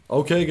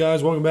Okay,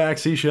 guys, welcome back.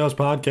 Seashells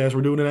Podcast.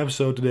 We're doing an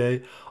episode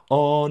today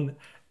on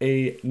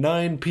a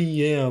 9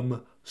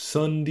 p.m.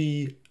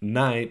 Sunday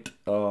night.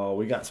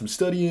 We got some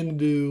studying to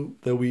do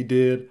that we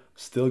did.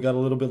 Still got a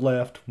little bit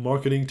left.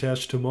 Marketing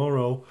test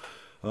tomorrow.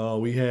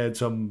 We had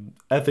some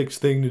ethics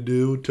thing to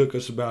do. Took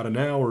us about an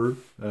hour,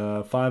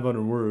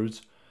 500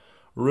 words.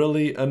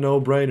 Really a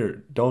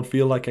no-brainer. Don't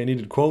feel like I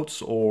needed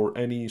quotes or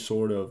any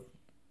sort of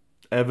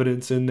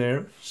evidence in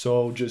there.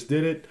 So just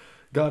did it.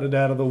 Got it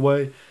out of the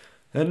way.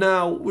 And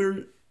now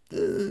we're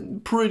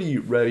pretty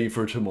ready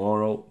for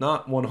tomorrow.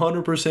 Not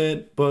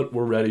 100%, but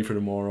we're ready for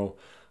tomorrow.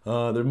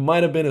 There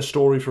might have been a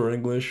story for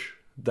English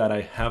that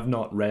I have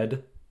not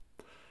read.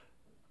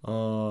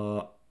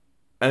 And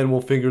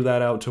we'll figure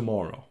that out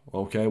tomorrow.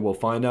 Okay, we'll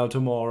find out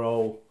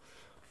tomorrow.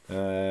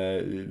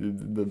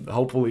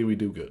 Hopefully we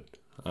do good.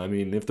 I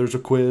mean, if there's a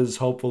quiz,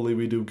 hopefully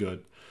we do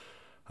good.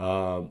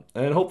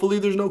 And hopefully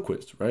there's no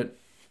quiz, right?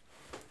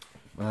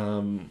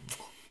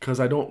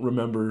 Because I don't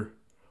remember.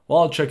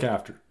 Well, I'll check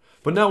after.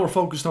 But now we're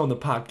focused on the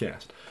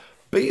podcast.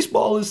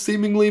 Baseball is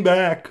seemingly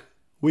back.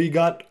 We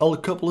got a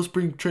couple of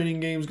spring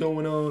training games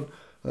going on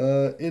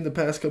in the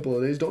past couple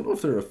of days. Don't know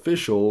if they're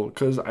official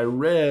because I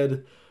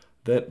read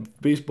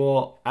that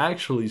baseball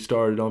actually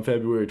started on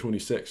February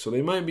 26th. So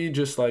they might be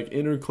just like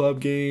inter-club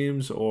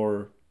games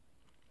or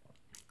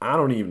I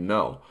don't even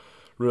know,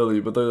 really.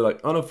 But they're like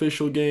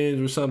unofficial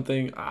games or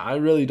something. I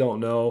really don't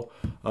know.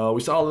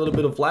 We saw a little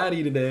bit of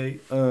Vladdy today.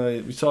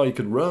 We saw he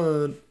could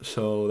run,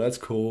 so that's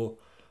cool.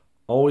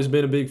 Always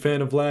been a big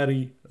fan of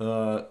Vladdy.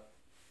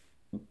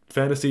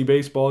 Fantasy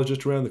baseball is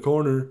just around the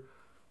corner.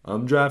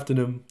 I'm drafting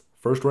him.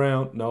 First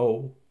round,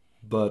 no,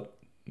 but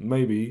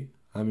maybe.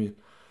 I mean,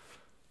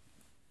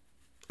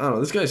 I don't know.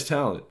 This guy's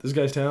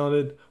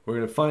talented. We're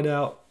going to find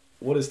out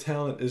what his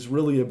talent is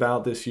really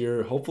about this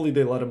year. Hopefully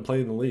they let him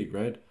play in the league,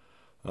 right?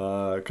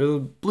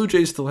 Because Blue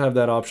Jays still have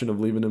that option of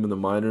leaving him in the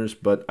minors,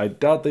 but I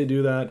doubt they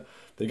do that.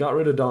 They got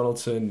rid of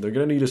Donaldson. They're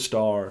going to need a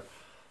star.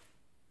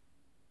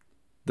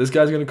 This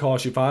guy's going to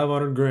cost you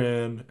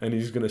 $500,000, and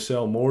he's going to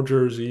sell more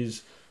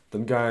jerseys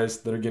than guys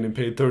that are getting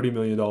paid $30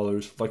 million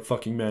like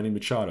fucking Manny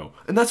Machado.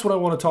 And that's what I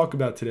want to talk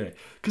about today.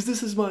 Because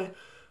this is my...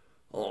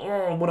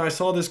 Oh, when I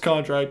saw this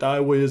contract, I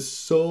was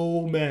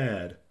so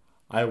mad.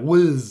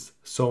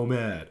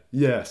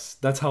 Yes,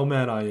 that's how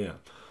mad I am.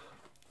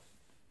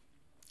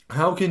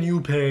 How can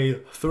you pay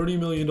 $30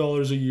 million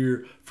a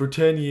year for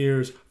 10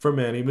 years for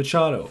Manny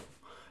Machado?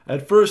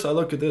 At first, I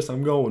look at this,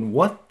 I'm going,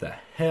 what the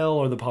hell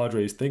are the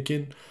Padres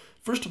thinking?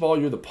 First of all,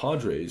 you're the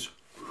Padres.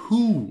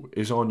 Who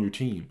is on your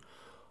team?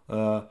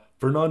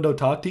 Fernando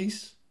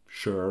Tatis?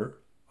 Sure.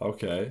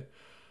 Okay.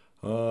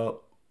 Hunter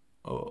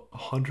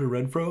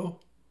Renfroe?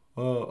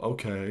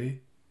 Okay.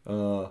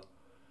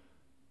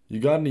 You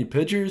got any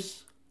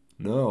pitchers?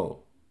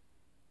 No.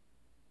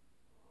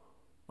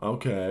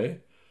 Okay.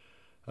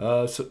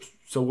 So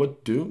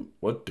what do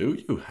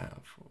you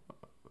have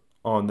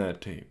on that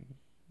team?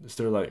 Is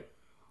there like...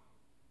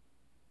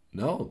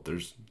 No,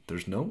 there's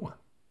no one.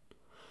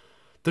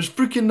 There's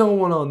freaking no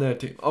one on that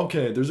team.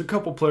 Okay, there's a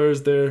couple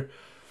players there,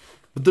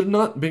 but they're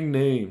not big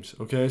names,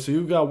 okay? So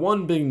you've got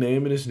one big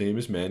name, and his name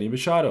is Manny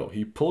Machado.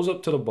 He pulls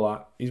up to the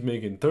block. He's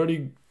making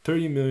 $30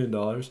 million,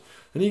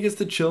 and he gets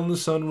to chill in the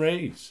sun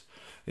rays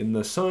in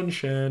the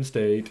Sunshine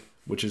State,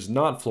 which is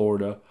not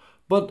Florida,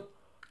 but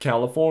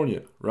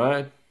California,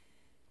 right?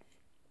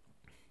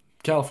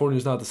 California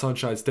is not the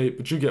Sunshine State,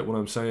 but you get what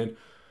I'm saying.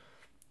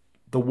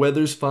 The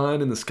weather's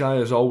fine and the sky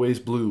is always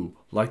blue,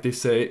 like they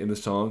say in the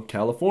song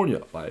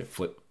California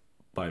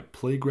by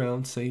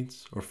Playground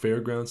Saints or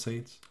Fairground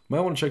Saints. Might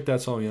want to check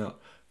that song out.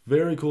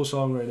 Very cool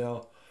song right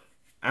now.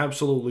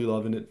 Absolutely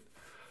loving it.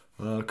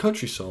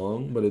 Country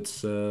song, but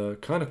it's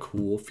kind of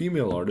cool.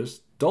 Female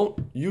artist.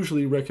 Don't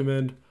usually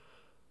recommend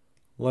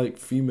like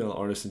female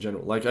artists in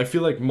general. Like I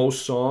feel like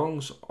most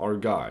songs are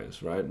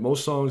guys, right?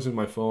 Most songs in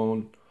my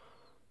phone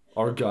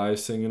are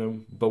guys singing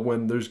them, but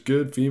when there's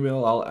good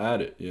female, I'll add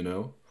it, you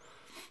know?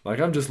 Like,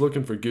 I'm just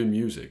looking for good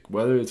music.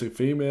 Whether it's a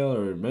female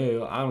or a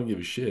male, I don't give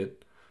a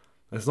shit.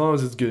 As long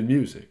as it's good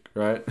music,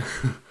 right?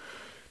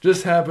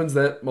 Just happens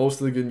that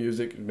most of the good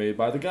music is made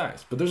by the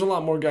guys. But there's a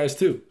lot more guys,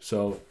 too.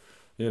 So,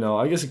 you know,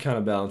 I guess it kind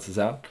of balances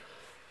out.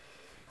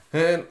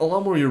 And a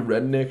lot more of your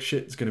redneck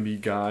shit is going to be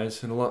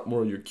guys. And a lot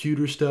more of your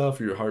cuter stuff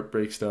or your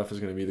heartbreak stuff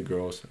is going to be the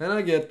girls. And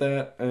I get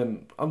that.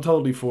 And I'm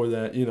totally for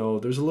that. You know,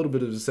 there's a little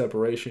bit of a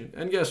separation.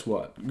 And guess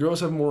what?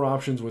 Girls have more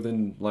options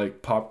within,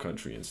 like, pop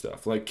country and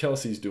stuff. Like,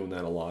 Kelsey's doing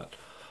that a lot.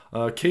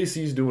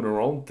 Casey's doing her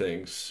own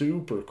thing.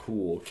 Super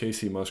cool.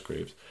 Casey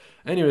Musgraves.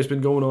 Anyway, it's been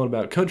going on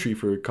about country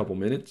for a couple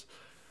minutes.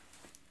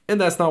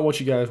 And that's not what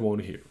you guys want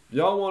to hear.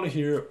 Y'all want to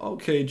hear,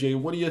 okay, Jay,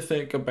 what do you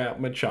think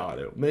about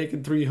Machado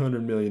making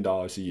 $300 million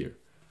a year?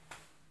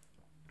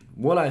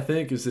 What I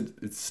think is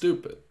that it's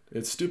stupid.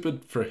 It's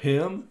stupid for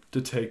him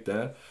to take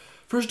that.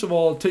 First of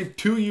all, take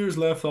 2 years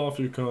left off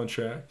your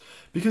contract.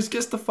 Because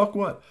guess the fuck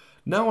what?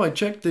 Now I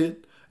checked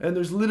it, and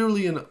there's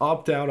literally an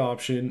opt-out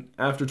option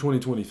after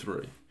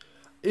 2023.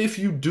 If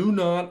you do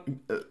not,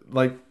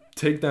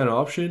 take that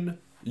option,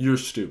 you're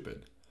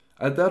stupid.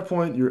 At that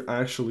point, you're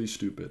actually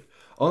stupid.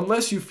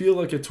 Unless you feel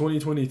like a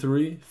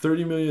 2023,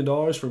 $30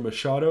 million for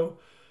Machado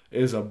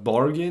is a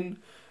bargain.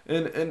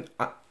 And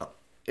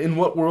in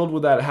what world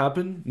would that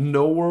happen?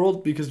 No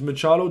world, because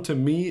Machado, to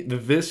me,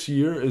 this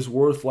year is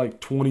worth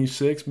like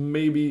 26,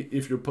 maybe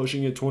if you're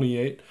pushing it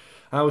 28.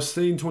 I was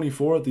saying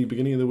 24 at the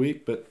beginning of the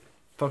week, but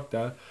fuck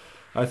that.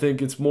 I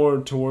think it's more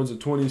towards a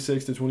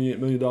 26 to $28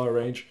 million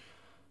range.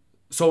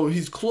 So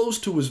he's close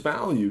to his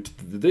value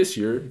this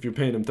year if you're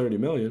paying him $30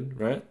 million,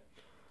 right?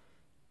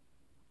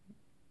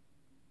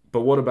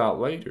 But what about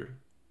later,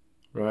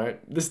 right?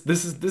 This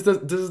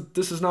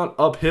is not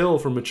uphill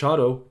for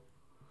Machado.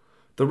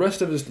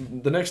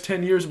 The next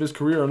 10 years of his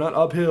career are not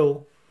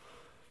uphill.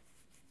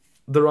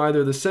 They're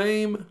either the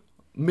same,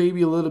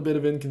 maybe a little bit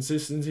of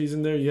inconsistencies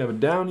in there. You have a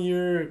down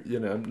year, you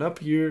know, an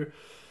up year.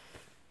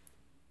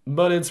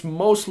 But it's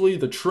mostly,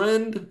 the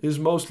trend is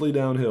mostly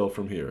downhill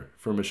from here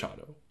for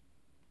Machado.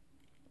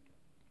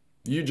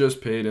 You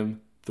just paid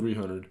him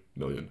 $300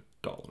 million.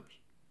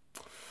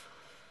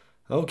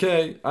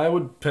 Okay, I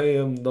would pay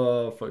him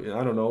the,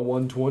 I don't know,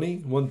 120,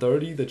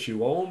 130 that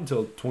you owe him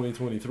till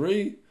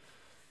 2023.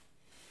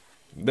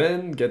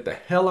 Then get the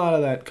hell out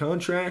of that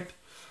contract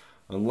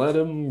and let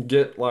him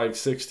get like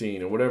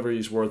 16 or whatever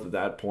he's worth at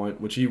that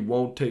point, which he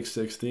won't take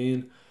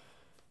 16.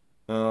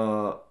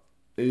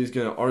 He's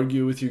going to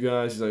argue with you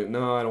guys. He's like,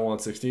 no, I don't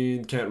want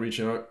 16. Can't reach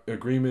an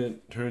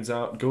agreement. Turns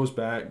out, goes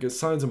back,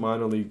 signs a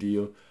minor league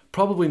deal.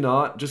 Probably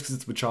not, just because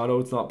it's Machado.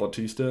 It's not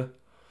Bautista.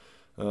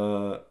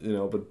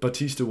 But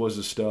Bautista was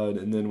a stud,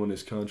 and then when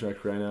his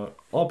contract ran out,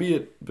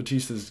 albeit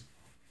Bautista's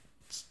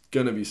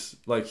going to be,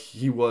 like,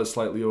 he was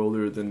slightly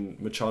older than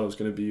Machado's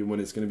going to be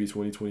when it's going to be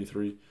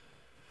 2023.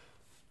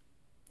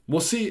 We'll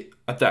see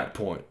at that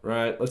point,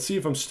 right? Let's see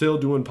if I'm still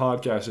doing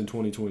podcasts in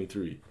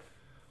 2023.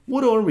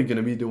 What are we going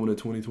to be doing in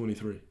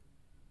 2023?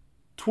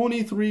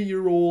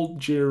 23-year-old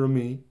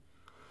Jeremy.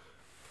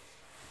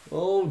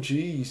 Oh,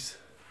 geez.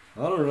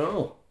 I don't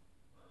know.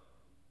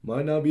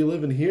 Might not be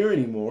living here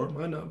anymore.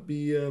 Might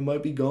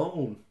be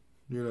gone,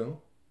 you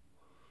know.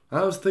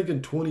 I was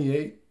thinking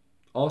 28,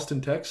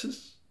 Austin,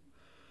 Texas.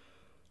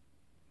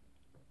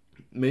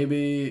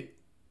 Maybe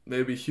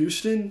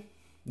Houston.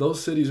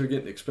 Those cities are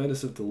getting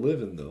expensive to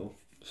live in, though.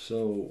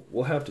 So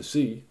we'll have to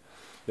see.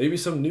 Maybe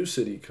some new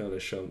city kind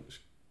of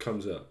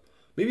comes up.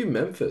 Maybe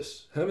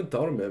Memphis. Haven't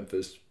thought of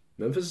Memphis.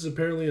 Memphis is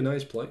apparently a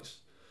nice place.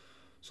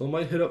 So I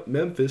might hit up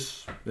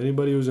Memphis.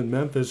 Anybody who's in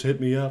Memphis, hit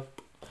me up.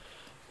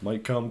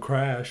 Might come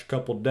crash a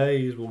couple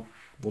days. We'll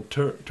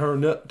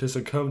turn up to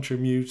some country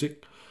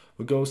music.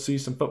 We'll go see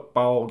some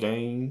football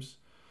games.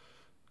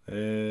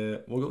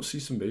 We'll go see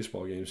some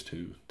baseball games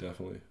too,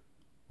 definitely.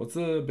 What's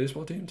the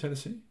baseball team?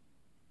 Tennessee?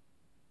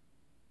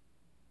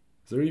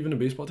 Is there even a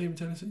baseball team in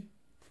Tennessee?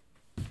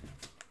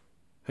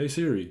 Hey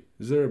Siri,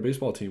 is there a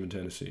baseball team in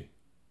Tennessee?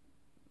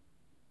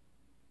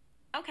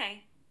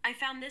 Okay, I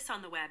found this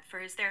on the web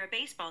for is there a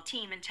baseball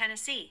team in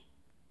Tennessee?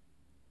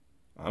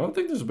 I don't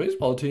think there's a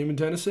baseball team in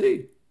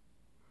Tennessee.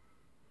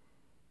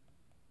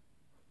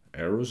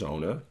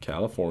 Arizona,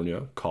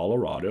 California,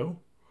 Colorado.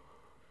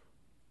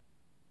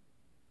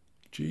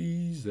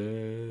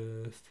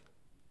 Jesus.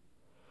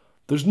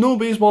 There's no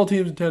baseball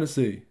teams in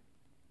Tennessee.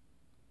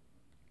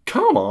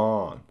 Come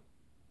on.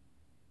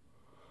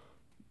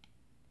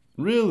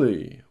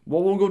 Really?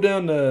 Well, we'll go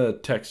down to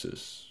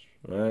Texas,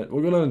 right?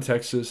 We'll go down to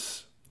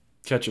Texas,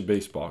 catch a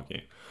baseball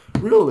game.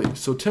 Really?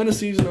 So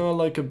Tennessee's not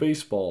like a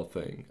baseball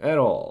thing at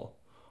all.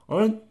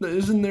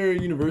 Isn't their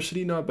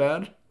university not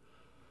bad?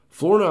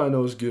 Florida I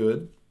know is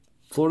good.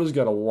 Florida's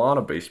got a lot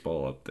of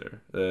baseball up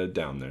there,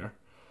 down there.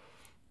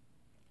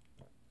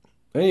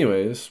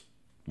 Anyways,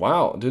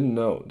 wow, didn't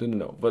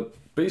know. But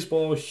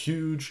baseball,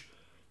 huge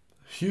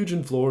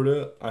in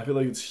Florida. I feel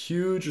like it's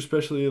huge,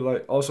 especially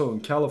like also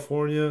in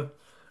California,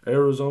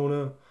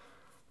 Arizona.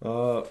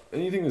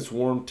 Anything that's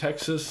warm.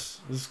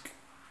 Texas is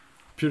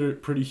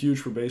pretty huge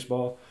for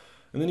baseball.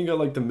 And then you got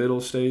like the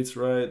middle states,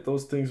 right?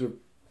 Those things are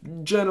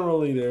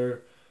generally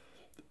there.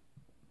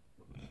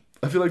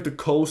 I feel like the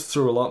coasts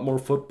are a lot more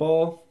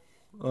football.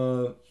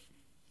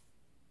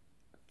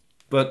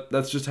 But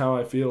that's just how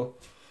I feel.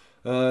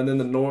 And then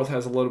the north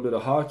has a little bit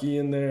of hockey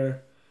in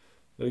there.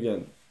 But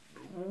again,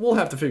 we'll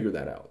have to figure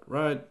that out,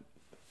 right?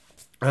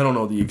 I don't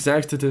know the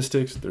exact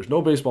statistics. There's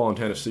no baseball in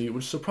Tennessee,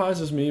 which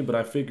surprises me, but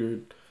I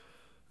figured.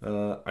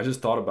 I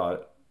just thought about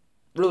it.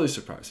 Really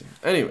surprising.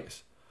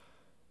 Anyways.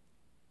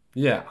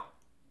 Yeah.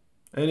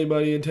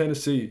 Anybody in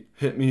Tennessee,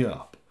 hit me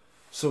up.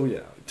 So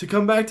yeah, to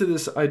come back to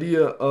this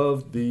idea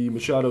of the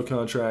Machado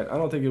contract, I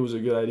don't think it was a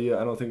good idea.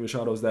 I don't think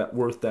Machado's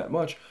worth that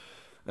much.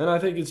 And I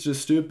think it's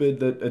just stupid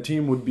that a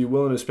team would be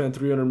willing to spend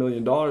 $300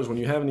 million when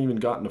you haven't even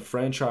gotten a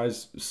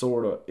franchise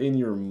sort of in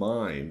your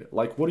mind.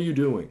 Like, what are you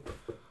doing?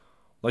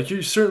 Like,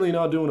 you're certainly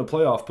not doing a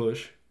playoff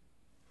push.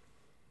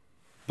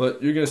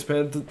 But you're gonna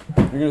spend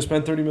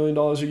 $30 million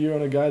a year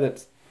on a guy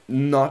that's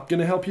not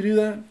gonna help you do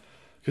that?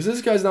 Because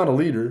this guy's not a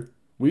leader.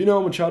 We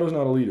know Machado's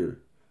not a leader.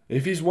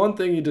 If he's one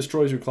thing, he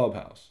destroys your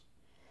clubhouse.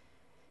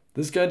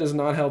 This guy does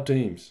not help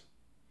teams.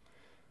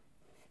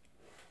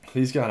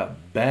 He's got a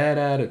bad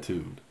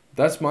attitude.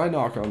 That's my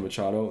knock on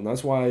Machado, and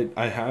that's why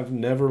I have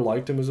never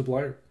liked him as a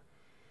player.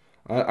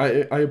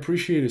 I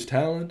appreciate his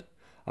talent.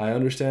 I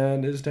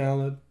understand his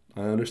talent.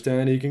 I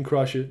understand he can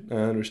crush it. I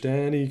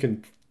understand he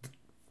can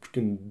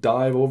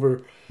dive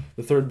over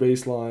the third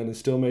baseline and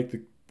still make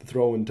the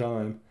throw in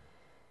time.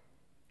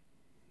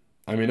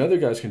 I mean, other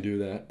guys can do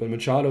that, but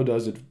Machado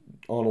does it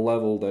on a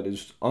level that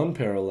is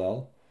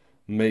unparalleled,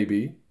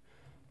 maybe,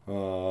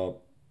 uh,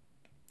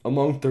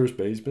 among third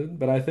basemen.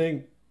 But I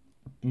think,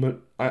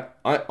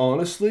 I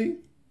honestly,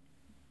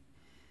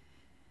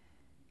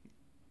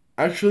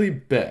 actually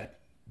bet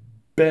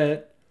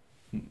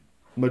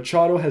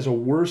Machado has a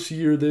worse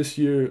year this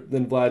year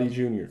than Vladdy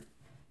Jr.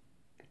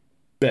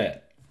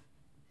 Bet.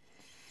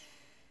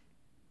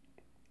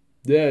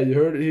 Yeah, you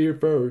heard it here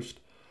first.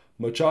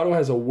 Machado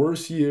has a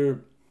worse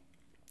year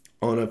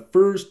on a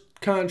first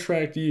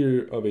contract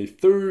year of a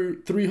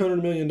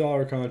 $300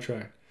 million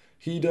contract.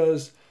 He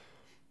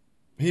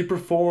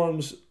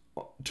performs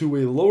to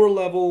a lower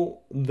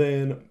level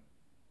than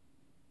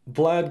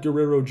Vlad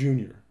Guerrero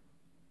Jr.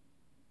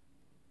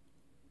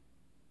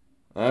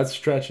 That's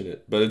stretching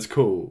it, but it's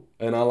cool,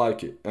 and I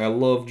like it. I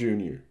love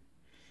Junior.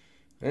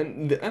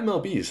 And the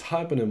MLB is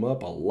hyping him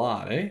up a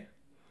lot, eh?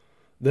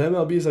 The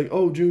MLB is like,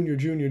 oh, Junior,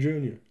 Junior,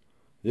 Junior.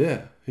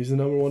 Yeah, he's the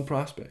number one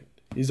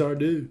prospect. He's our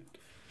dude.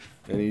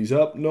 And he's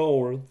up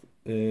north,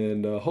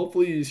 and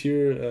hopefully he's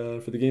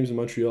here for the games in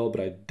Montreal,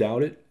 but I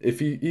doubt it. If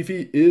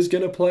he is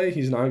going to play,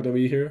 he's not going to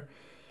be here.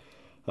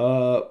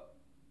 But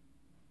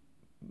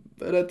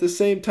at the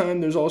same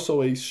time, there's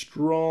also a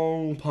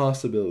strong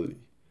possibility.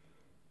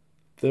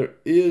 There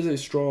is a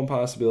strong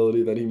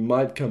possibility that he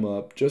might come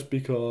up just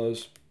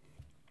because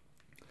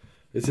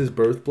it's his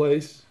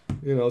birthplace.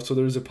 So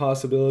there's a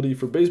possibility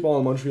for baseball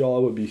in Montreal.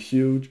 It would be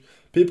huge.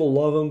 People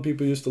love him.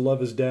 People used to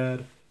love his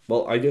dad.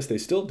 Well, I guess they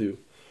still do,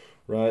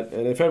 right?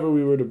 And if ever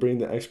we were to bring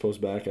the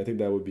Expos back, I think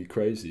that would be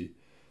crazy.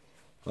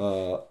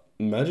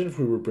 Imagine if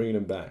we were bringing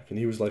him back and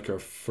he was like our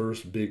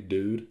first big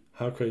dude.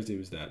 How crazy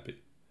would that be?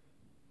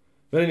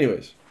 But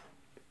anyways,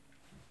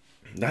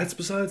 that's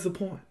besides the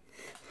point.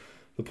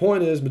 The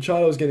point is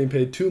Machado is getting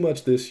paid too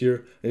much this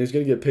year, and he's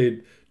going to get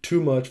paid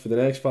too much for the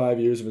next 5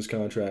 years of his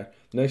contract,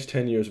 the next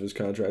 10 years of his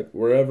contract,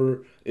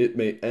 wherever it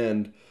may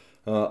end.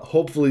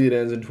 Hopefully it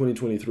ends in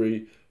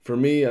 2023. For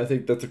me, I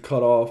think that's a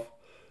cutoff.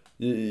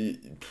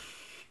 Dude,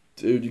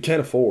 you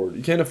can't afford.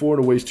 You can't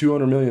afford to waste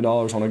 $200 million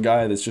on a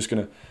guy that's just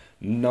going to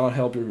not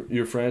help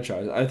your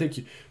franchise. I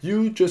think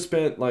you just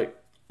spent,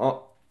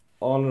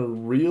 on a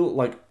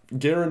real,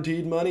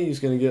 guaranteed money, he's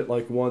going to get,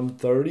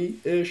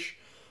 130-ish.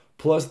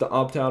 Plus the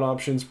opt-out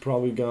options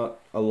probably got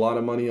a lot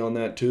of money on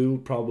that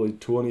too, probably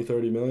 20,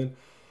 30 million.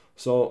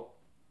 So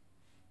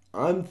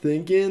I'm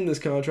thinking this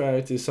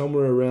contract is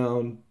somewhere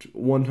around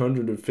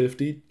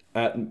 150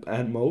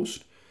 at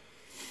most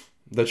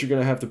that you're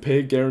going to have to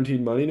pay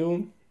guaranteed money to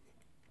him.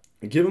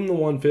 Give him the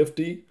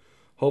 150.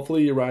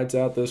 Hopefully he rides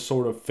out this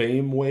sort of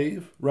fame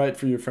wave, right,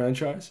 for your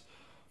franchise.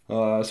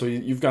 So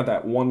you've got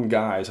that one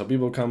guy, so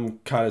people come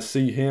kind of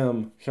see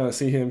him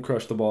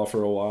crush the ball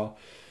for a while.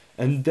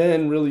 And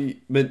then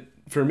really, but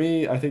for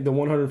me, I think the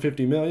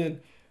 150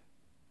 million,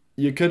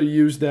 you could have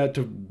used that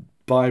to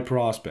buy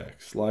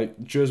prospects.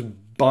 Just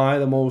buy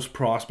the most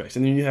prospects.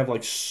 And then you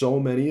have so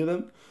many of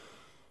them,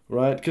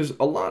 right? Because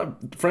a lot of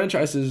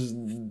franchises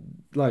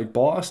like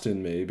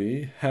Boston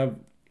maybe have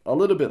a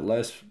little bit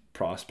less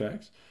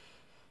prospects.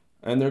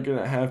 And they're going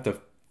to have to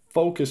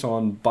focus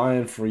on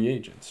buying free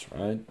agents,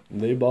 right?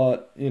 They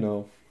bought,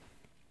 JD.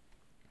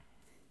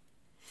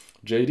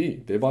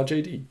 They bought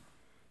JD.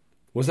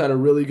 Was that a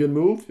really good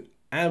move?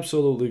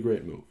 Absolutely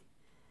great move.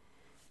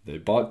 They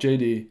bought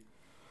JD.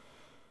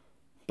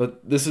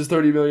 But this is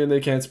 $30 million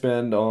they can't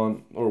spend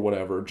on, or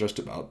whatever, just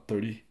about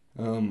 30.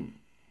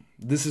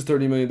 This is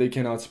 $30 million they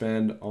cannot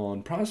spend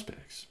on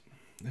prospects.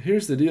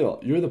 Here's the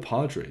deal. You're the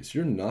Padres.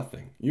 You're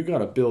nothing. You got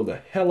to build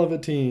a hell of a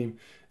team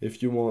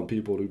if you want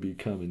people to be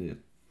coming in.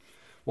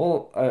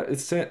 Well,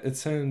 it's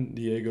San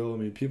Diego. I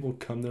mean, people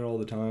come there all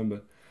the time,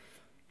 but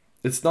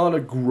it's not a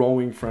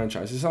growing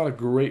franchise. It's not a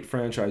great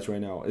franchise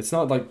right now. It's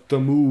not like the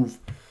move,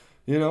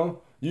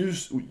 You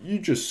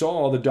just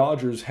saw the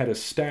Dodgers had a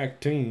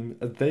stacked team.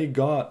 They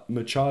got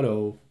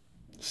Machado,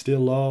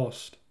 still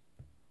lost.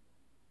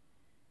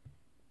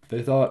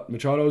 They thought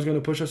Machado was going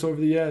to push us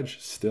over the edge,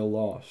 still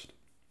lost.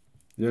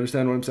 You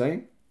understand what I'm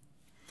saying?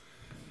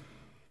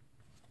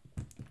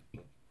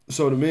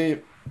 So to me,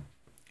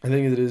 I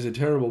think it is a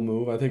terrible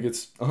move. I think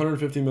it's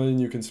 $150 million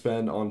you can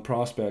spend on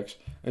prospects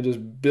and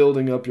just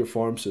building up your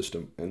farm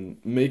system and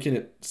making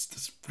it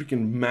this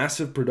freaking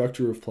massive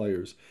producer of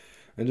players,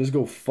 and just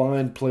go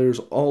find players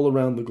all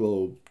around the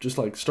globe. Just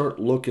start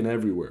looking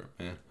everywhere,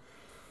 man.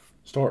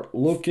 Start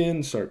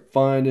looking, start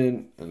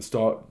finding, and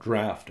start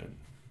drafting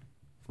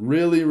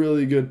really,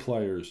 really good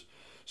players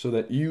so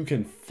that you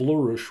can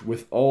flourish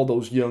with all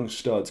those young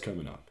studs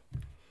coming up.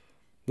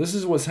 This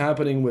is what's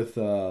happening with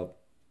the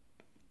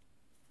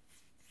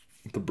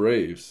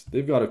Braves.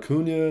 They've got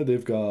Acuna.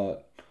 They've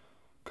got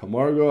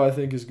Camargo, I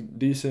think, is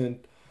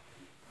decent.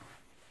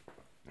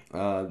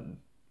 I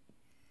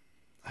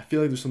I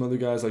feel like there's some other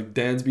guys like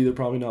Dansby. They're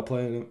probably not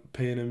paying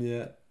him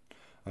yet.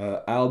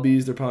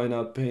 Albies, they're probably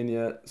not paying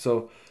yet.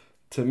 So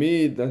to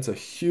me, that's a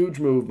huge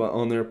move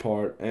on their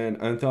part. And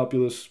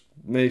Anthopoulos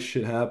makes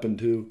shit happen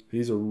too.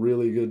 He's a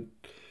really good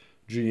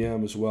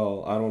GM as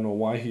well. I don't know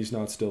why he's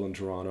not still in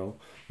Toronto.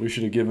 We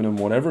should have given him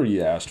whatever he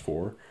asked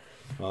for.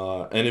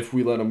 And if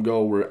we let him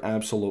go, we're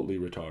absolutely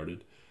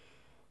retarded.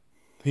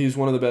 He's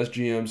one of the best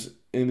GMs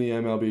in the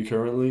MLB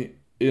currently,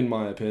 in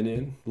my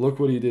opinion. Look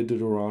what he did to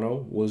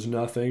Toronto. Was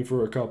nothing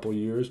for a couple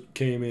years.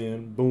 Came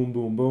in, boom,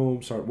 boom,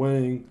 boom, start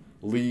winning,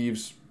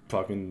 leaves,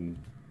 fucking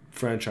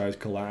franchise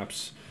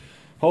collapse.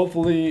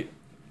 Hopefully,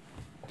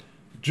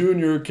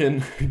 Junior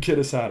can get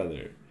us out of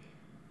there.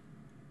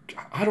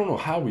 I don't know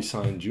how we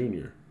signed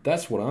Junior.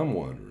 That's what I'm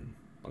wondering.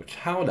 Like,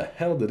 how the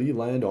hell did he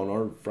land on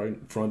our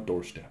front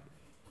doorstep?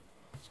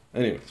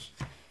 Anyways,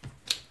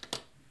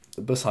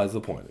 besides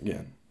the point,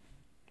 again.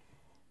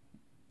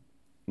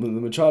 The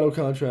Machado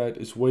contract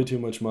is way too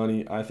much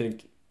money. I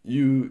think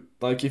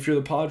if you're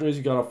the Padres,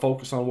 you got to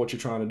focus on what you're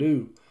trying to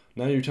do.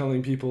 Now you're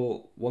telling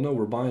people, well, no,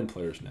 we're buying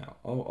players now.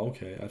 Oh,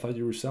 okay. I thought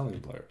you were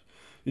selling players.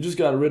 You just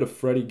got rid of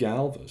Freddie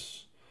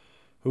Galvis,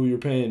 who you're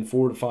paying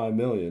 $4 to $5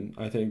 million,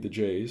 I think, the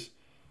Jays.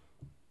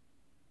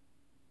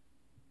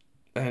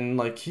 And,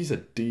 he's a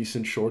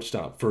decent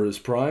shortstop. For his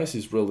price,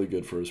 he's really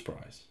good for his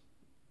price.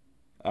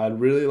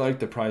 I'd really like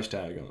the price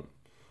tag on him.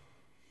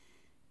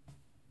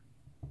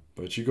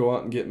 But you go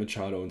out and get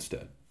Machado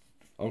instead.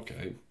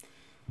 Okay.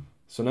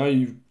 So now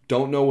you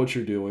don't know what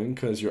you're doing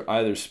because you're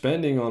either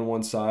spending on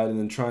one side and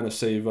then trying to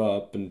save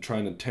up and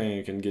trying to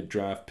tank and get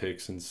draft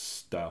picks and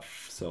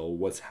stuff. So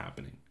what's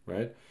happening,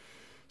 right?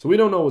 So we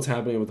don't know what's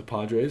happening with the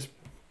Padres.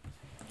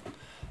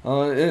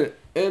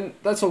 And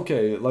that's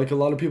okay. A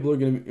lot of people are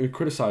going to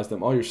criticize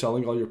them. Oh, you're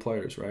selling all your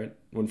players, right?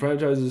 When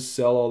franchises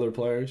sell all their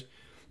players,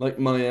 like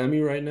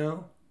Miami right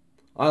now,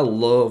 I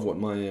love what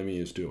Miami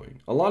is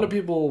doing. A lot of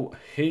people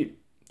hate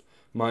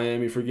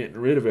Miami for getting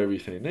rid of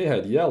everything. They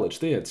had Yelich,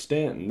 they had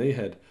Stanton, they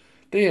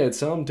had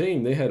some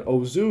team, they had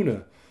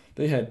Ozuna,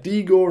 they had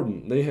D.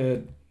 Gordon, they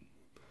had,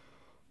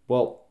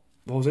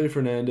 Jose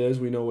Fernandez.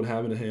 We know what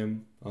happened to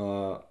him.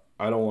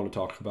 I don't want to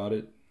talk about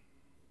it,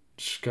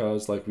 just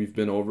because we've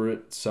been over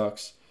it. It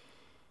sucks.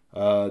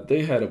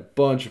 They had a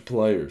bunch of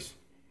players.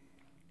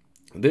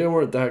 They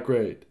weren't that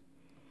great,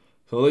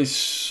 so they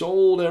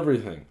sold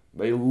everything.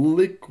 They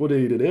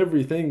liquidated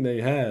everything they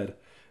had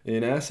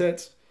in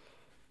assets.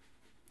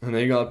 And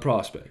they got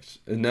prospects.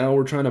 And now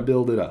we're trying to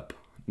build it up.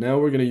 Now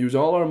we're going to use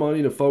all our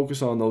money to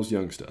focus on those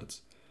young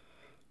studs.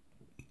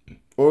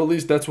 Or at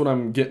least that's what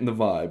I'm getting the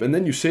vibe. And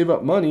then you save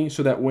up money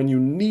so that when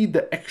you need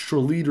the extra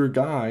leader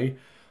guy,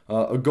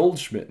 a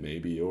Goldschmidt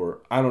maybe, or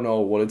I don't know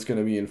what it's going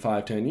to be in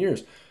 5-10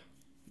 years,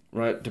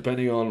 right?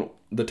 Depending on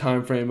the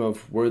time frame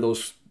of where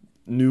those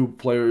new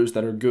players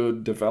that are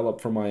good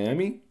develop for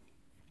Miami.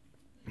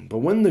 But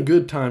when the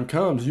good time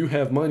comes, you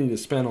have money to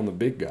spend on the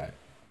big guy.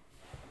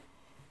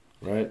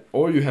 Right?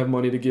 Or you have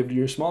money to give to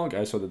your small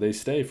guys so that they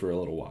stay for a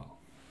little while.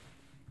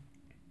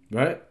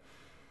 Right?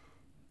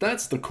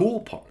 That's the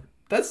cool part.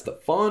 That's the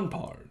fun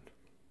part.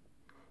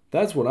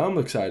 That's what I'm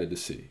excited to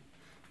see.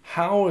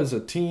 How is a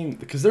team,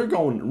 because they're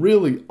going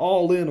really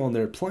all in on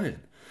their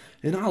plan.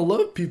 And I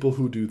love people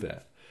who do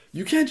that.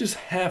 You can't just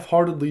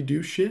half-heartedly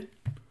do shit.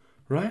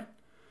 Right?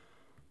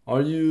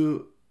 Are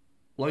you,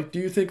 do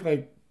you think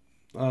I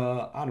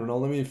don't know,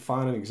 let me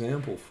find an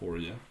example for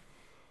you.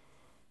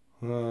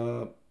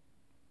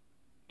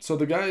 So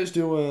the guy is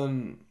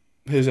doing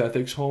his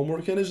ethics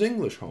homework and his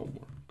English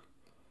homework.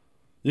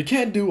 You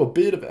can't do a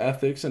bit of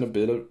ethics and a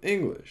bit of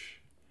English.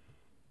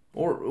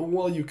 Or,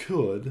 well, you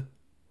could.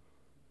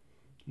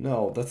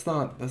 No, that's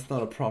not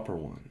a proper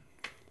one.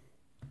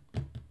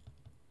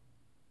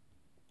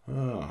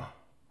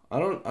 I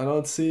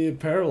don't see a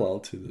parallel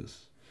to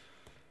this.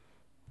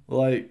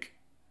 I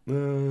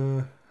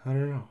don't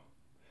know.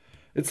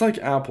 It's like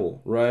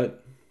Apple, right?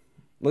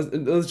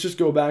 Let's just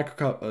go back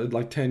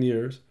 10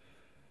 years.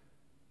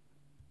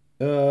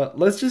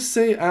 Let's just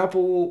say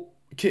Apple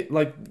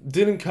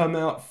didn't come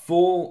out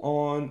full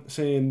on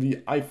saying the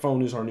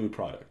iPhone is our new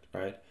product,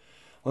 right?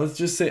 Let's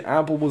just say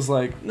Apple was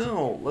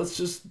no, let's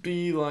just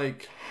be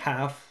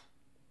half.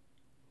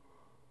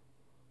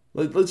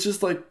 Let's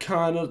just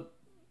kind of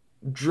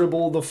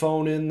dribble the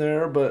phone in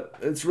there, but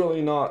it's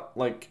really not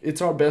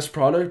it's our best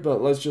product,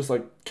 but let's just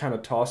kind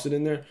of toss it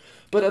in there.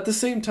 But at the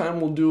same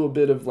time, we'll do a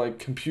bit of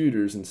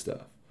computers and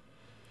stuff.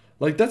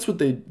 That's what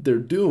they're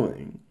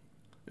doing.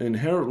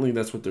 Inherently,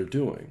 that's what they're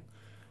doing.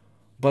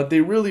 But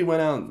they really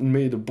went out and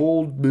made a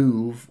bold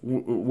move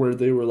where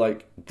they were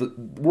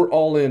we're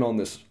all in on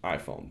this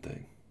iPhone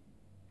thing.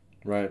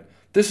 Right?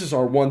 This is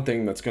our one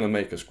thing that's going to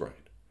make us great.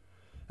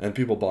 And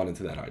people bought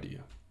into that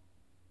idea.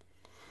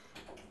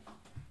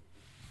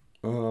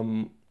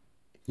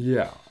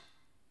 Yeah.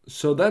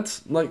 So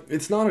that's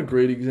it's not a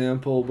great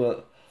example,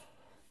 but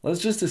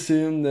let's just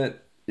assume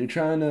that you're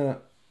trying to,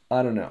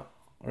 I don't know,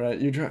 right?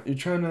 You're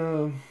trying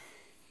to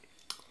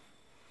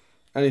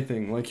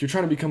anything, you're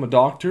trying to become a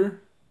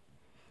doctor,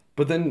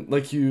 but then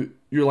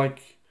you're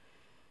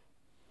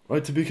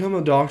right? To become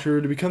a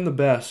doctor, to become the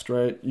best,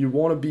 right? You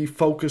want to be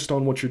focused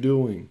on what you're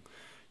doing.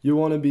 You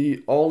want to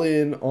be all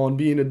in on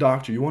being a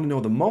doctor. You want to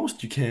know the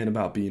most you can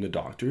about being a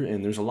doctor,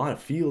 and there's a lot of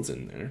fields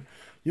in there.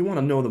 You want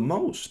to know the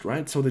most,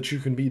 right? So that you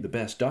can be the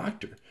best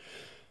doctor.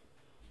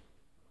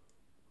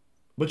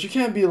 But you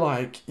can't be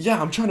like,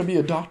 yeah, I'm trying to be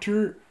a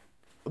doctor,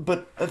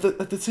 but at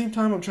the same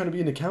time, I'm trying to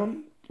be an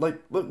accountant. Like,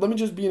 let me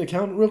just be an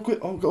accountant real quick.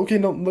 Oh, okay,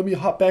 no, let me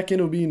hop back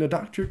into being a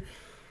doctor.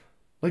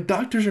 Like,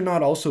 doctors are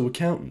not also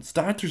accountants.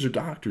 Doctors are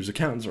doctors.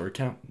 Accountants are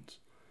accountants.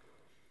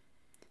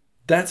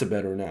 That's a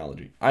better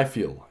analogy, I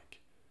feel like.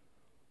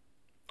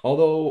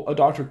 Although a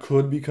doctor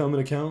could become an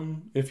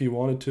accountant if he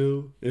wanted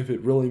to, if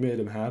it really made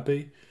him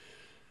happy,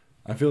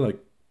 I feel like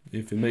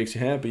if it makes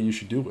you happy, you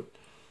should do it.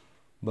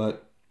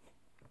 But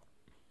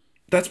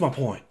that's my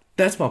point.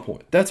 That's my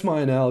point. That's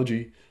my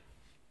analogy.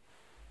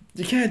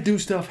 You can't do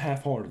stuff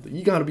half-heartedly.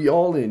 You got to be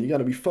all in. You got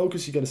to be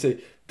focused. You got to say,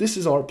 this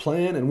is our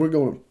plan, and we're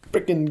going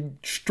freaking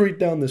straight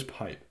down this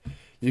pipe.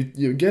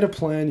 You get a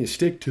plan, you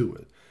stick to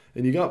it.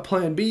 And you got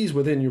plan Bs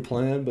within your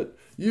plan, but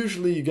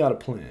usually you got a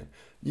plan.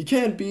 You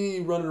can't be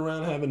running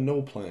around having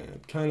no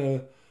plan. Kind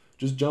of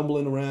just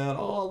jumbling around.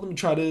 Oh, let me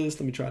try this.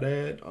 Let me try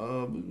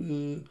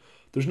that.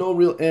 There's no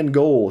real end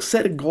goal.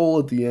 Set a goal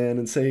at the end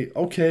and say,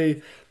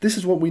 okay, this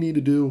is what we need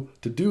to do.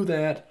 To do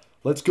that,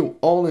 let's go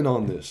all in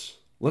on this.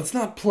 Let's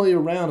not play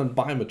around and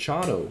buy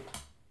Machado.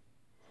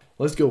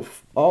 Let's go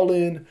all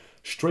in,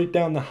 straight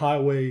down the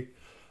highway,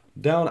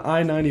 down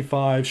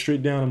I-95,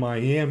 straight down to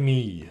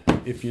Miami,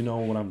 if you know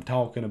what I'm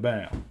talking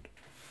about.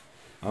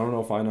 I don't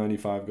know if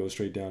I-95 goes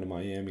straight down to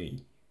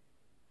Miami.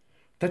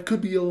 That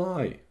could be a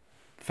lie.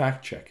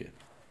 Fact check it.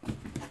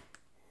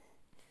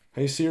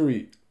 Hey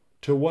Siri,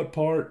 to what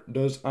part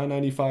does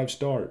I-95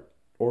 start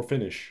or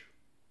finish?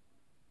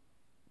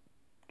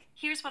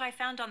 Here's what I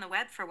found on the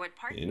web for what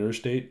part.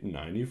 Interstate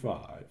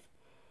 95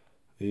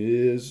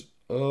 is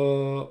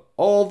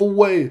all the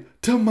way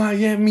to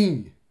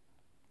Miami.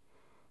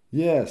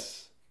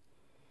 Yes.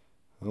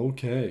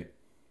 Okay.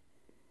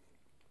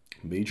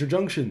 Major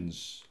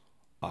junctions.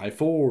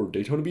 I-4,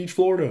 Daytona Beach,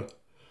 Florida.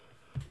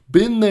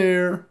 Been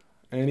there.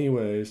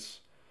 Anyways,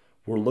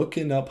 we're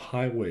looking up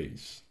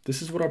highways.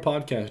 This is what our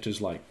podcast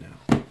is like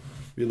now.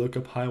 We look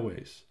up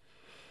highways.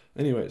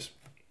 Anyways.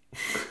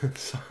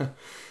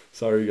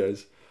 Sorry,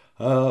 guys.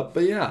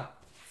 But yeah,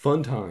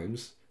 fun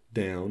times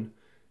down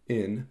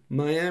in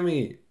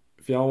Miami.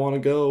 If y'all want to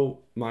go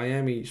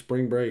Miami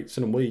spring breaks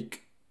in a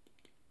week,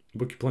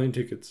 book your plane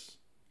tickets.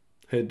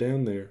 Head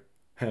down there.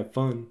 Have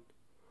fun.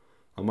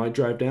 I might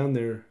drive down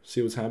there,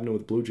 see what's happening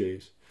with Blue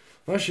Jays.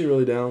 I'm actually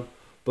really down,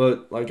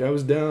 but like I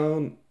was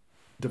down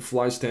to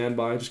fly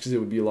standby just because it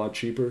would be a lot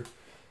cheaper.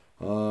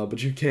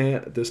 But you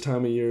can't at this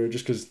time of year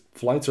just because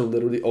flights are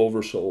literally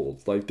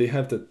oversold. Like they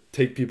have to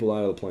take people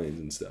out of the planes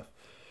and stuff.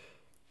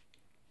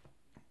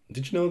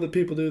 Did you know that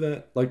people do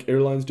that? Like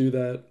airlines do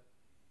that?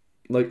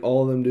 Like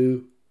all of them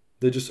do?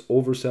 They just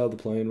oversell the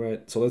plane,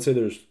 right? So let's say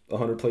there's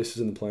 100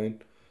 places in the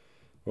plane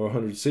or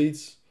 100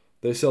 seats.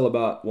 They sell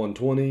about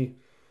 120.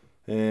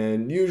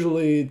 And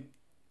usually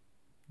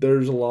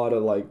there's a lot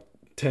of like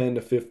 10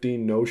 to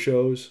 15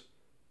 no-shows.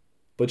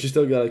 But you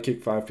still got to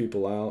kick 5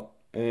 people out.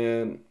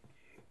 And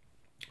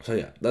so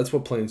yeah, that's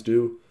what planes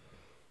do.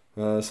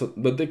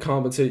 But they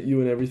compensate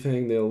you and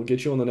everything. They'll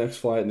get you on the next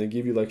flight and they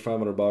give you like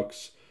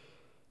 $500.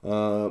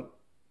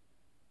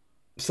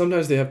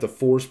 Sometimes they have to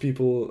force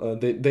people.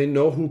 They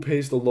know who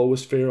pays the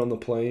lowest fare on the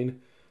plane,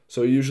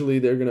 so usually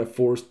they're gonna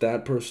force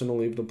that person to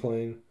leave the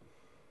plane.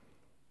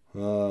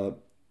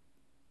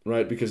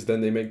 Right, because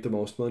then they make the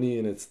most money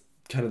and it's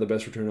kind of the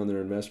best return on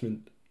their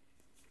investment.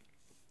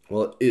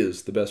 Well, it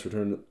is the best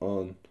return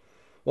on.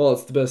 Well,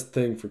 it's the best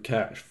thing for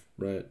cash,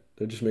 right?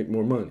 They just make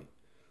more money.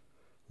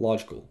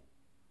 Logical.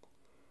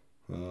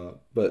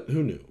 But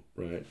who knew,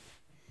 right?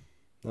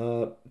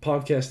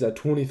 Podcast is at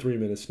 23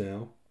 minutes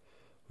now.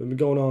 We've been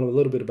going on a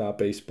little bit about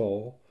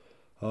baseball.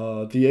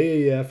 The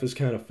AAF is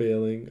kind of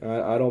failing.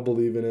 I don't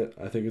believe in it.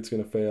 I think it's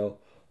going to fail.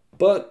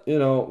 But,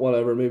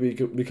 whatever. Maybe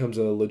it becomes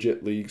a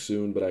legit league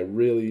soon, but I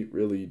really,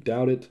 really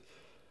doubt it.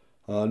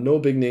 No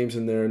big names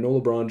in there. No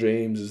LeBron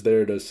James is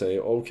there to say,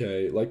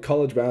 okay, like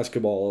college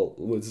basketball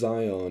with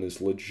Zion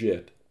is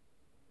legit.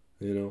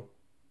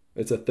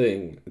 It's a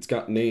thing. It's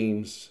got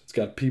names. It's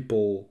got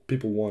people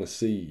want to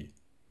see.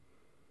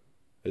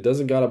 It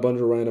doesn't got a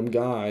bunch of random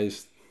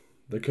guys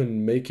that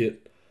couldn't make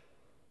it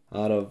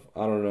out of,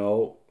 I don't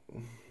know.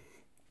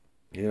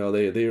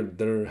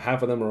 They're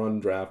half of them are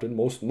undrafted.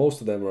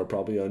 Most of them are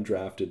probably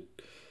undrafted.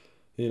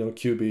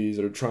 QBs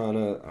that are trying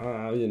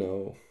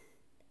to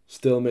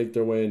still make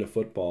their way into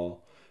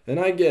football. And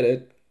I get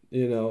it.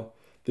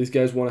 These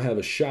guys want to have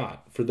a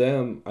shot. For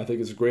them, I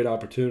think it's a great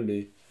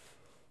opportunity.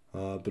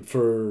 But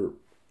for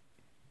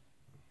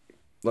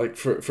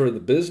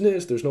the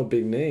business, there's no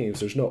big names.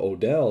 There's no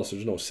Odells.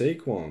 There's no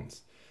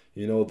Saquons.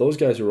 Those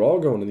guys are all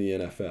going to the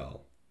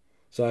NFL.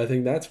 So I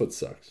think that's what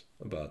sucks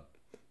about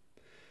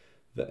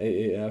the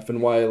AAF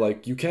and why,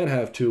 you can't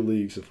have 2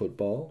 leagues of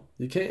football.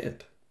 You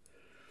can't.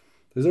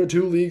 Is there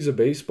two leagues of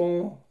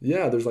baseball?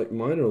 Yeah, there's like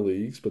minor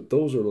leagues, but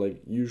those are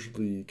like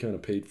usually kind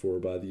of paid for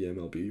by the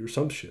MLB or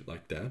some shit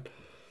like that.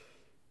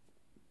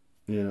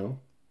 You know?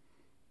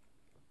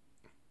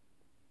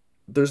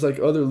 There's like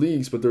other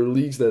leagues, but they're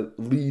leagues that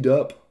lead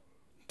up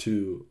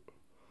to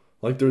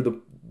like they're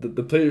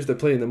the players that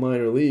play in the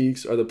minor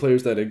leagues are the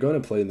players that are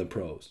gonna play in the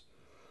pros,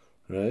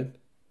 right?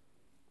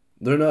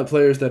 They're not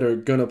players that are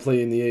gonna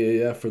play in the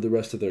AAF for the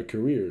rest of their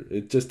career.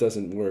 It just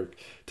doesn't work.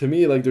 To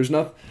me, there's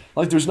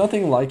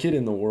nothing like it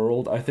in the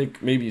world. I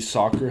think maybe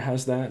soccer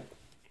has that,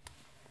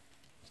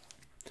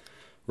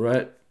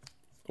 right?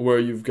 Where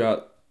you've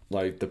got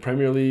like the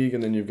Premier League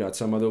and then you've got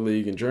some other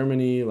league in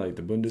Germany, like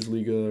the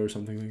Bundesliga or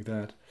something like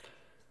that.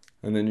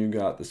 And then you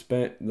got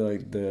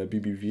like the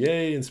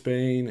BBVA in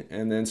Spain,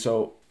 and then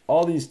so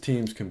all these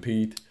teams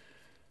compete,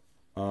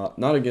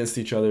 not against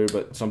each other,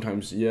 but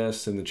sometimes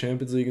yes, in the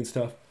Champions League and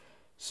stuff.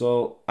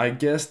 So I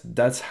guess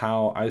that's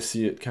how I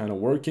see it kind of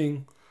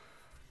working.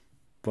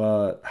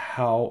 But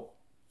how,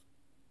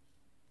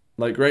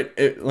 like, right,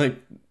 like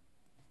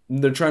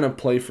they're trying to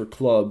play for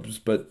clubs,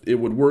 but it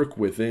would work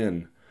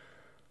within.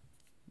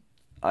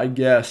 I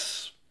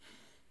guess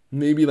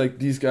maybe like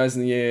these guys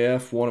in the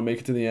AAF want to make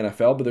it to the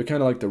NFL, but they're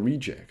kind of like the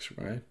rejects,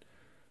 right?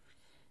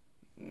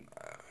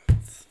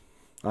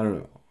 I don't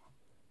know.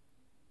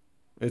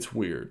 It's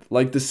weird.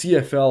 Like the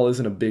CFL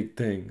isn't a big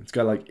thing. It's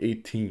got like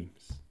 8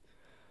 teams,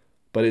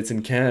 but it's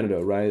in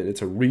Canada, right?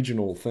 It's a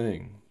regional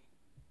thing.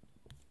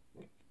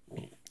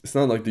 It's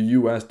not like the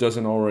U.S.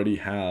 doesn't already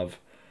have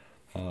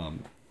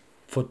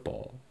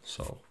football.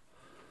 So,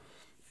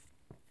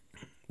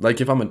 like,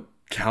 if I'm a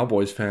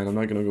Cowboys fan, I'm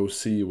not gonna go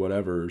see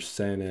whatever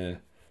San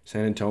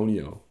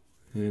Antonio,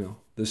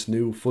 this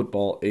new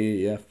football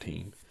AAF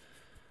team.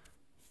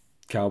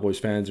 Cowboys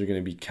fans are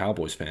gonna be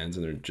Cowboys fans,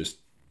 and they're just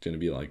gonna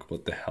be like,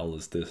 "What the hell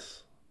is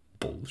this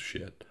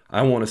bullshit?"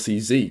 I want to see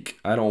Zeke.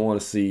 I don't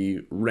want to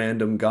see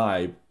random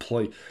guy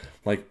play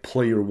like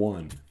player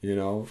one.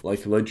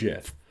 Like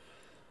legit.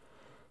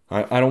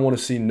 I don't want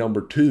to see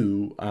number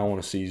two. I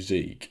want to see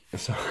Zeke.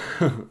 So,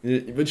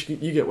 but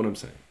you get what I'm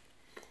saying.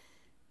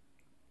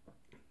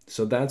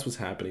 So that's what's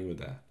happening with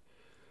that.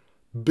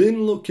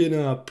 Been looking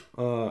up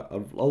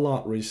a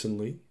lot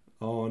recently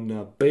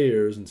on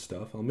bears and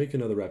stuff. I'll make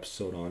another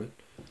episode on it.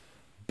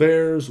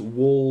 Bears,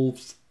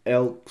 wolves,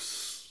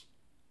 elks,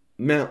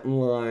 mountain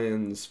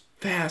lions,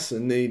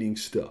 fascinating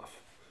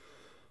stuff.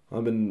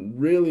 I've been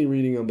really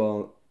reading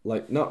about,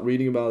 like, not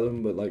reading about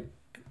them, but like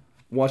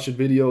watching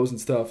videos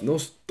and stuff. And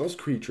those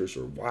creatures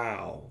are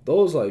wow.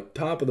 Those like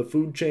top of the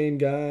food chain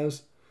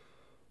guys.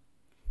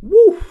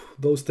 Woo!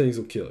 Those things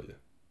will kill you.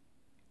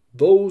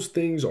 Those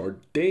things are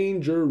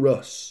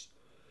dangerous.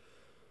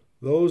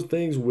 Those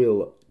things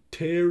will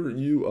tear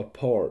you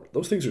apart.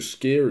 Those things are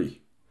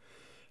scary.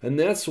 And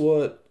that's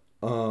what,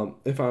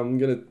 if I'm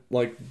going to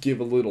like give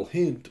a little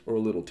hint or a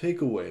little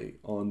takeaway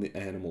on the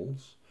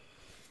animals,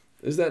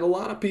 is that a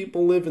lot of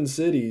people live in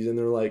cities and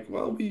they're like,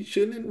 well, we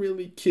shouldn't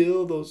really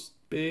kill those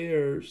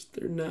bears.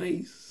 They're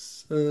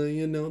nice. They're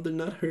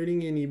not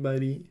hurting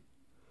anybody.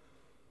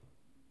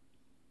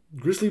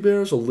 Grizzly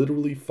bears will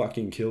literally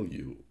fucking kill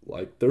you.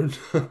 Like,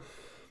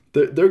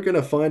 they're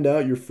gonna find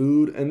out your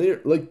food, and they're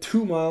like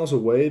 2 miles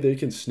away. They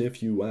can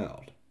sniff you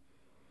out,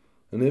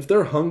 and if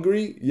they're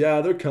hungry,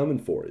 yeah, they're coming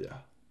for you.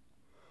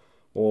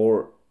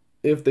 Or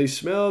if they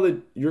smell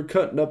that you're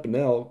cutting up an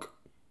elk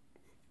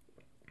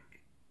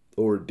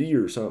or a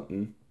deer or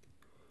something,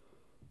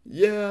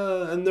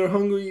 yeah, and they're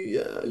hungry.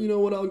 Yeah, you know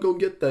what? I'll go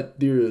get that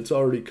deer that's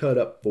already cut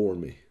up for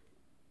me.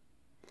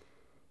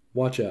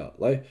 Watch out!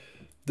 Like,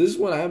 this is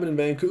what happened in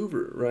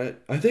Vancouver, right?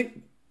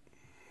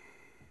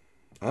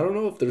 I don't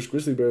know if there's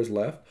grizzly bears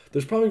left.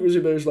 There's probably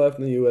grizzly bears left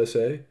in the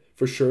USA,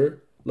 for sure.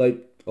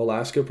 Like,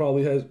 Alaska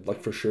probably has,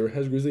 like, for sure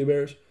has grizzly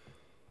bears.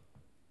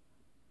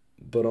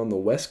 But on the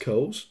West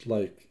Coast,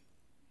 like,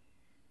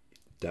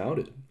 doubt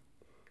it.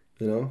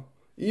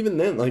 Even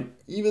then, like,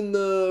 even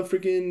the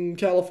freaking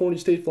California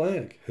state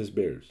flag has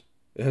bears.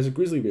 It has a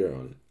grizzly bear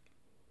on it.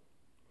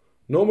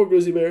 No more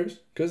grizzly bears,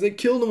 because they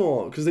killed them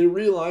all. Because they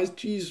realized,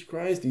 Jesus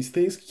Christ, these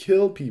things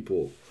kill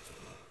people.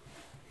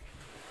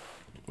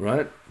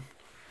 Right?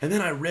 And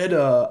then I read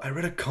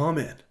a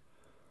comment,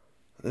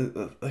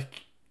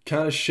 like,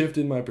 kind of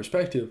shifted my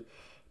perspective,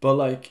 but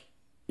like,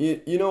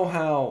 you know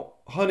how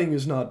hunting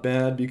is not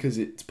bad because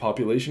it's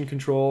population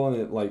control and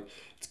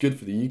it's good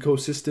for the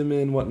ecosystem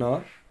and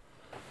whatnot.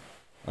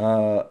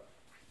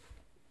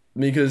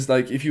 Because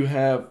like if you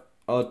have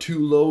a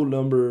too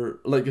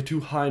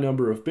high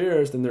number of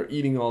bears, then they're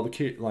eating all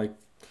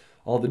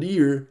the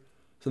deer.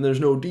 So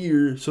there's no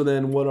deer. So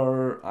then what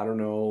are, I don't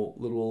know,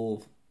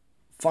 little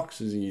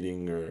foxes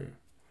eating, or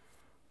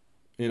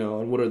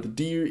and what are the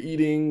deer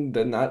eating?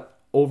 Then that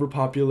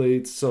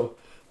overpopulates. So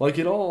like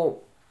it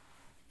all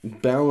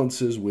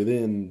balances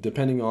within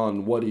depending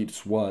on what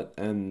eats what,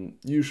 and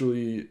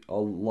usually a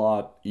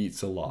lot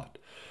eats a lot.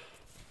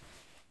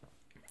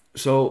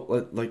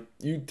 So like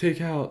you take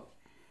out.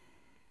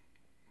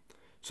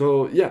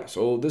 So yeah,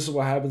 so this is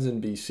what happens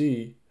in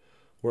BC,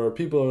 where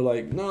people are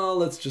like, no,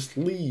 let's just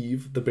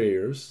leave the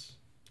bears.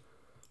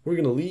 we're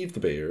going to leave the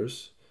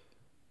Bears.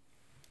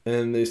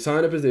 And they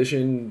sign a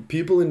petition.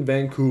 People in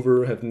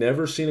Vancouver have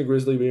never seen a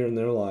grizzly bear in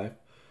their life.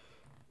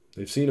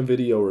 They've seen a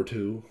video or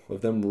two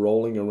of them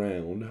rolling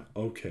around.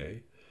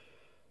 Okay.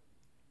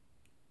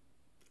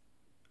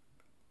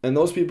 And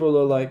those people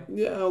are like,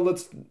 yeah,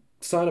 let's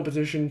sign a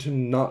petition to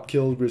not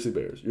kill grizzly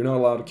bears. You're not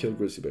allowed to kill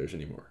grizzly bears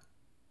anymore.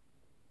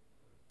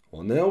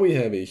 Well, now we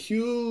have a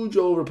huge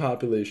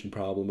overpopulation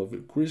problem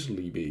of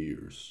grizzly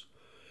bears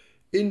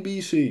in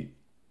BC.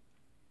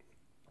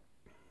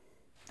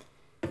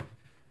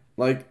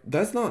 Like,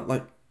 that's not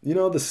like,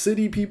 the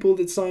city people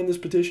that signed this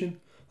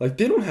petition, like,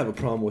 they don't have a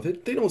problem with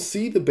it. They don't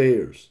see the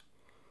bears.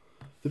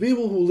 The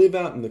people who live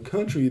out in the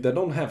country that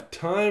don't have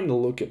time to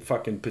look at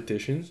fucking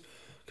petitions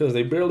because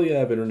they barely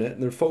have internet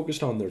and they're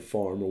focused on their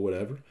farm or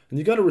whatever. And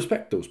you got to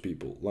respect those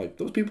people. Like,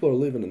 those people are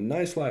living a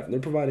nice life and they're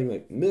providing,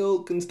 like,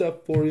 milk and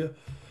stuff for you.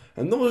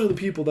 And those are the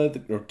people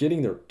that are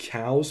getting their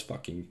cows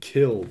fucking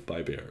killed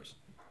by bears.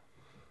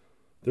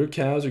 Their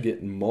cows are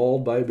getting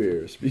mauled by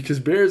bears because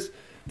bears,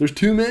 there's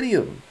too many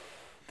of them.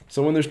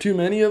 So when there's too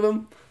many of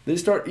them, they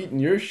start eating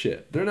your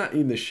shit. They're not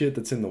eating the shit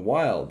that's in the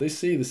wild. They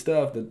see the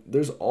stuff that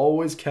there's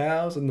always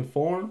cows in the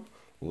farm.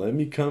 Let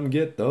me come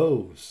get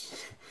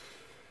those.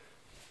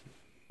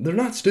 They're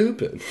not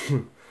stupid.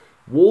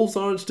 Wolves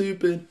aren't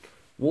stupid.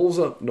 Wolves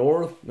up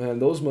north, man,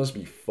 those must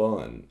be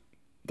fun.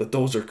 But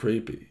those are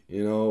creepy.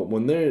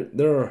 When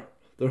they're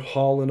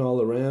hauling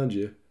all around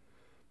you,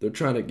 they're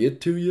trying to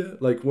get to you.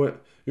 Like,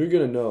 what you're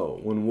gonna know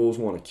when wolves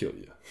want to kill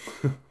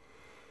you.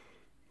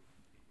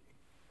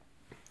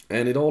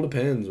 And it all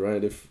depends,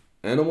 right? If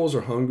animals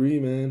are hungry,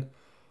 man,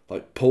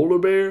 like polar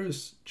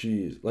bears,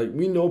 geez, like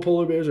we know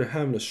polar bears are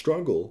having a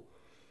struggle,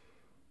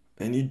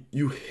 and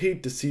you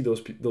hate to see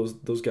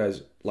those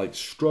guys like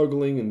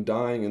struggling and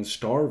dying and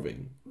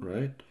starving,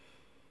 right?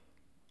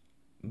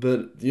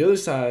 But the other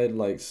side,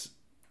 like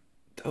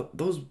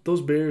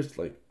those bears,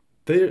 like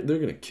they're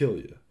gonna kill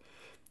you.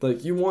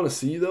 Like you want to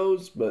see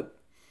those, but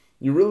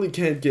you really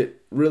can't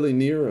get really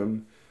near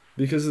them.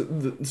 Because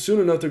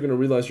soon enough they're going to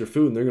realize you're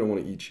food and they're going to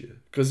want to eat you.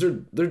 Because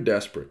they're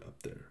desperate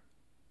up there.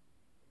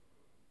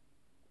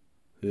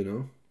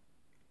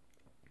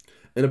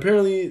 And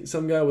apparently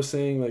some guy was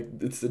saying like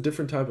it's a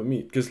different type of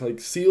meat. Because like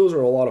seals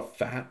are a lot of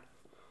fat.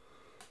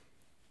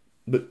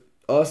 But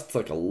us, it's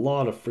like a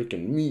lot of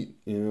freaking meat,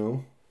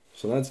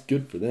 So that's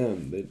good for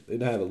them.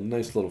 They'd have a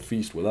nice little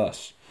feast with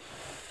us.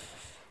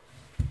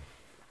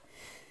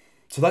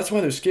 So that's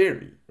why they're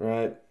scary,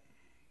 right?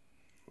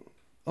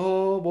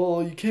 Oh,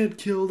 well, you can't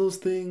kill those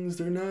things.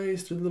 They're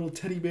nice. They're little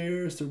teddy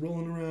bears. They're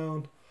rolling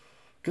around.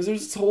 Because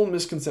there's this whole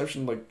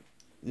misconception, like,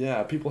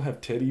 yeah, people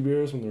have teddy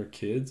bears when they're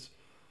kids.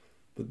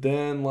 But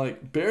then,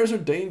 like, bears are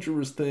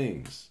dangerous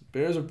things.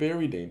 Bears are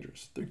very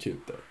dangerous. They're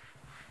cute, though.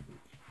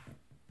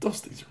 Those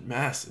things are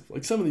massive.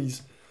 Like, some of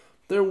these,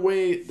 they're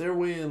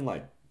weighing,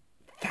 like,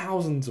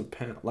 thousands of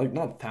pounds. Like,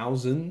 not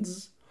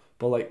thousands,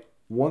 but, like,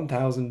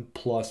 1,000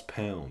 plus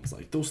pounds.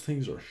 Like, those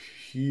things are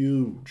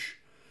huge.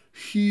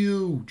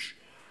 Huge.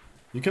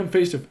 You come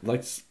face to,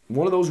 like,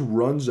 one of those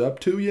runs up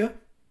to you,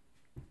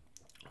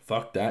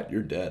 fuck that,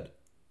 you're dead.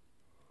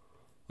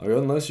 Like,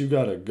 unless you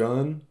got a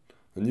gun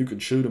and you can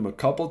shoot him a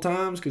couple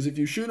times, because if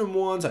you shoot him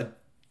once, I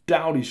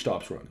doubt he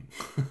stops running.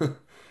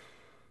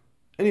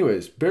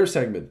 Anyways, bear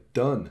segment,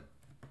 done.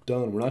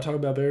 We're not talking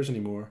about bears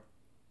anymore.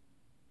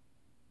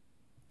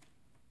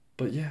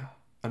 But yeah,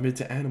 I'm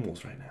into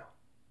animals right now.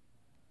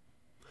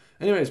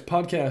 Anyways,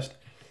 podcast.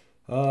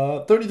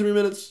 33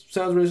 minutes,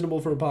 sounds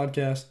reasonable for a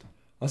podcast.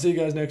 I'll see you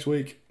guys next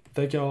week.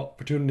 Thank y'all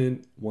for tuning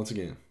in once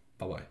again.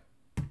 Bye-bye.